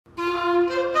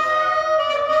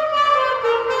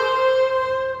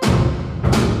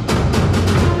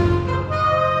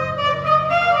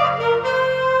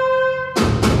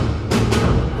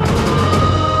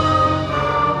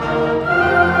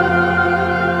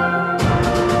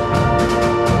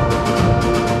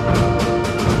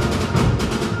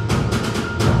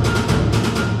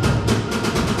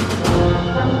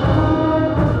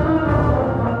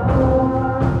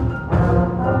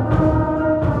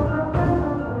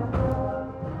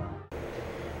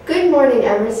morning,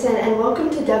 Emerson, and welcome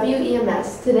to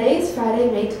WEMS. Today is Friday,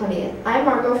 May 20th. I'm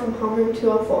Margot from homeroom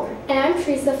 204. And I'm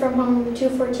Teresa from homeroom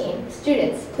 214.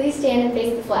 Students, please stand and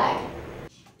face the flag.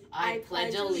 I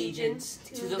pledge allegiance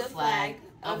to the flag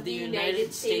of the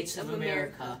United States of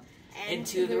America and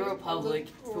to the republic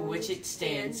for which it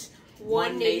stands,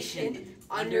 one nation,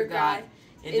 under God,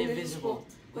 indivisible,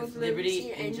 with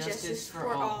liberty and justice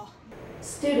for all.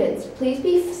 Students, please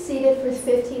be seated for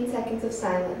 15 seconds of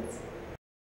silence.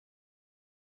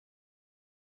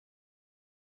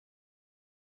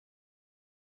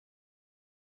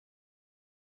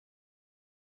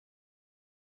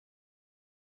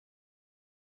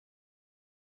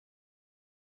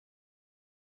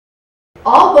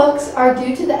 All books are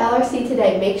due to the LRC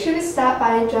today. Make sure to stop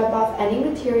by and drop off any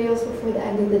materials before the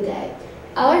end of the day.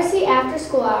 LRC after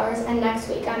school hours and next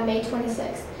week on May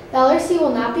 26th. The LRC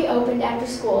will not be opened after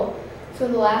school for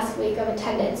the last week of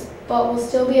attendance, but will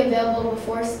still be available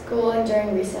before school and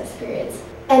during recess periods.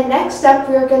 And next up,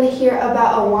 we are going to hear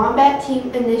about a Wombat team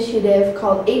initiative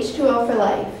called H2O for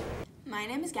Life. My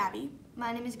name is Gabby.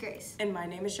 My name is Grace. And my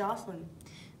name is Jocelyn.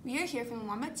 We are here from the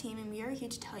Wombat team, and we are here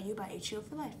to tell you about H2O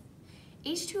for Life.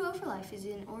 H2O for Life is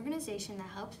an organization that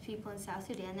helps people in South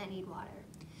Sudan that need water.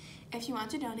 If you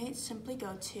want to donate, simply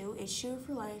go to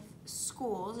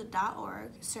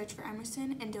h2oforlifeschools.org, search for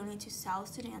Emerson, and donate to South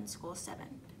Sudan School 7.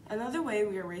 Another way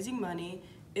we are raising money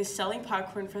is selling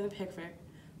popcorn for the picnic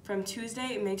from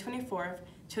Tuesday, May 24th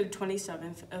to the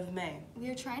 27th of May. We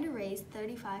are trying to raise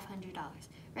 $3,500.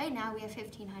 Right now we have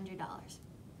 $1,500.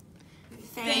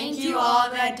 Thank you all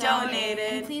that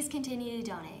donated. And please continue to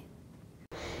donate.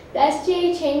 The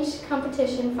SGA Change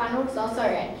competition final results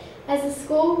are in. As a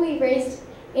school, we raised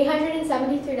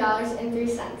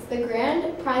 $873.03. The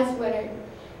grand prize winner,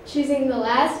 choosing the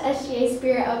last SGA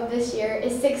Spirit of this year,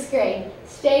 is 6th grade.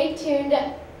 Stay tuned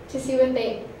to see what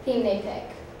theme they pick.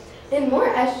 In more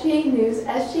SGA news,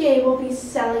 SGA will be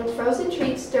selling frozen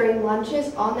treats during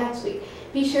lunches all next week.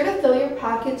 Be sure to fill your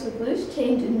pockets with loose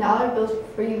change and dollar bills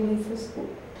before you leave for school.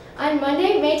 On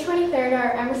Monday, May 23rd,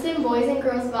 our Emerson boys and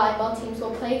girls volleyball teams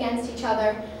will play against each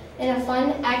other in a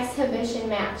fun exhibition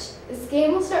match. This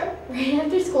game will start right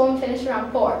after school and finish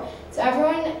around 4, so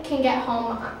everyone can get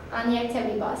home on the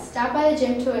activity bus. Stop by the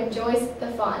gym to enjoy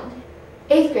the fun.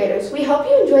 8th graders, we hope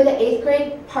you enjoy the 8th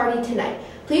grade party tonight.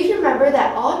 Please remember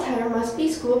that all attire must be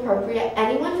school appropriate.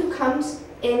 Anyone who comes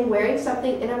in wearing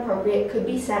something inappropriate could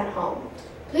be sent home.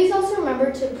 Please also remember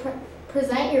to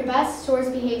present your best source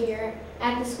behavior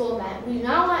at the school event. We do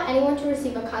not want anyone to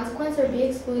receive a consequence or be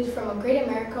excluded from a Great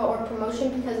America or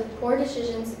promotion because of poor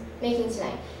decisions making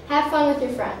tonight. Have fun with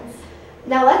your friends.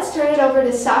 Now let's turn it over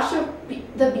to Sasha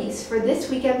the Beast for this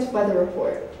weekend's weather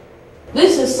report.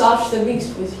 This is Sasha the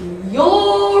Beast with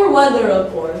your weather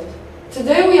report.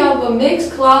 Today we have a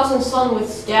mixed clouds and sun with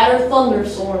scattered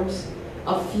thunderstorms.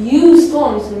 A few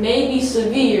storms may be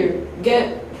severe.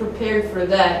 Get prepared for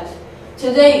that.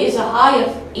 Today is a high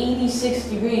of 86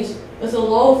 degrees with a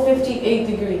low of 58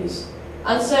 degrees.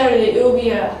 On Saturday, it will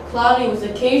be cloudy with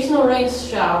occasional rain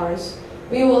showers.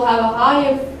 We will have a high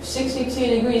of 62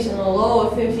 degrees and a low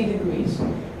of 50 degrees.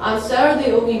 On Saturday,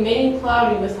 it will be mainly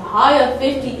cloudy with a high of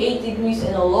 58 degrees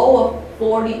and a low of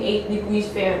 48 degrees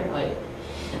Fahrenheit.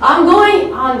 I'm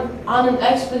going on an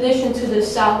expedition to the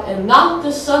south, and not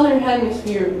the southern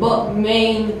hemisphere, but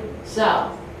Maine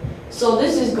south. So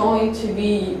this is going to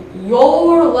be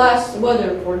your last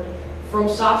weather report from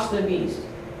Sasha the Beast.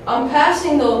 I'm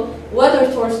passing the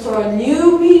weather torch to our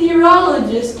new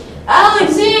meteorologist,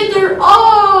 Alexander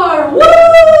R. Woo!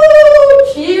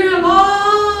 Cheer him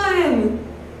on!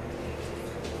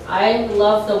 I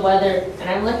love the weather, and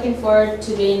I'm looking forward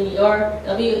to being your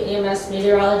WEMS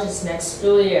meteorologist next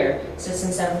school year. 6th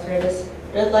and 7th graders.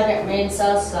 Good luck at Maine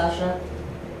South, Sasha.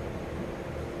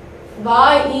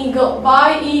 Bye,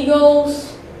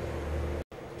 Eagles.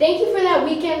 Thank you for that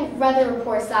weekend weather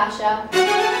report, Sasha.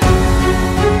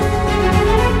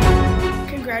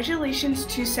 Congratulations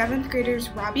to 7th graders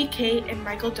Robbie K. and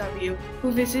Michael W.,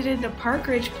 who visited the Park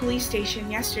Ridge Police Station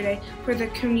yesterday for the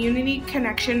Community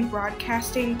Connection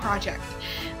Broadcasting Project.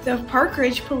 The Park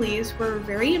Ridge Police were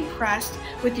very impressed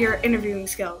with your interviewing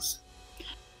skills.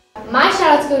 My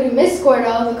shoutouts go to Miss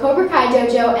Gordo, the Cobra Kai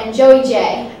Dojo, and Joey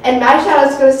J. And my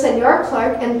shoutouts go to Senora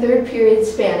Clark and 3rd period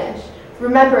Spanish.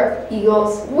 Remember,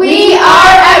 Eagles, we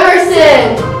are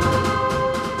Emerson!